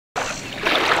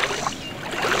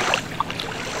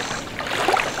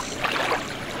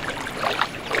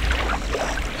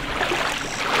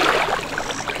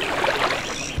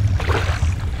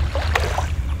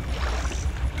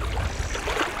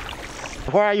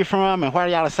where are you from and why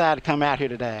y'all decided to come out here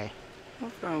today? I'm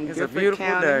from It's a beautiful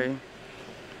day.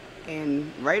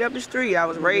 And right up the street, I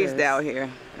was raised out here.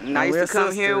 And I used to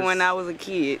come here when I was a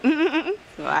kid.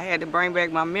 So I had to bring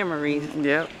back my memories.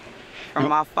 Yep. From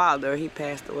my father, he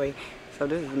passed away. So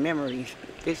this is memories,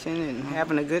 fishing and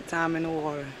having a good time in the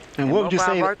water. And what would you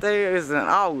say? My birthday is in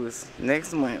August.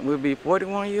 Next month, we'll be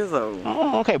 41 years old.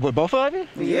 Oh, okay. With both of you?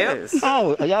 Yes.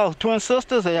 Oh, are y'all twin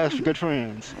sisters or y'all good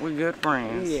friends? We're good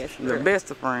friends. Yes. The best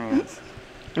of friends.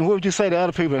 And what would you say to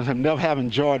other people that never have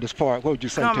enjoyed this park? What would you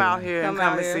say to them? Come out here and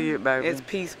come and see it, baby. It's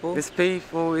peaceful. It's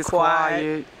peaceful. It's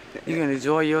quiet. You can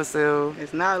enjoy yourself.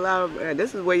 It's not a lot of,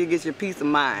 this is where you get your peace of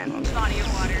mind. Body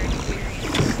of water experience,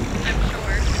 I'm sure.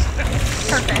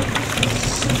 Perfect.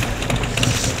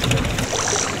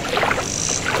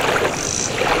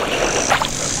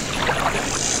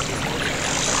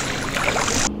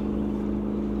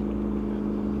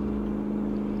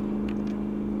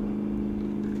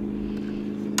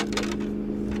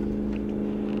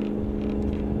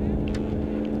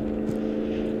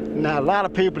 Now, a lot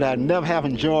of people that never have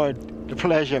enjoyed the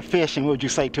pleasure of fishing, what would you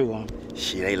say to them?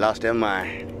 Shit, they lost their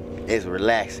mind. It's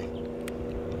relaxing.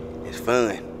 It's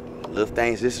fun. Little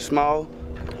things this small,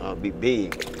 be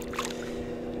big.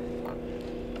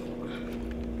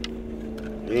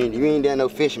 You ain't done no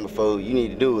fishing before, you need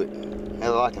to do it.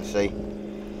 That's all I can say.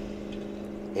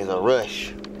 It's a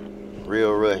rush,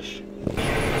 real rush.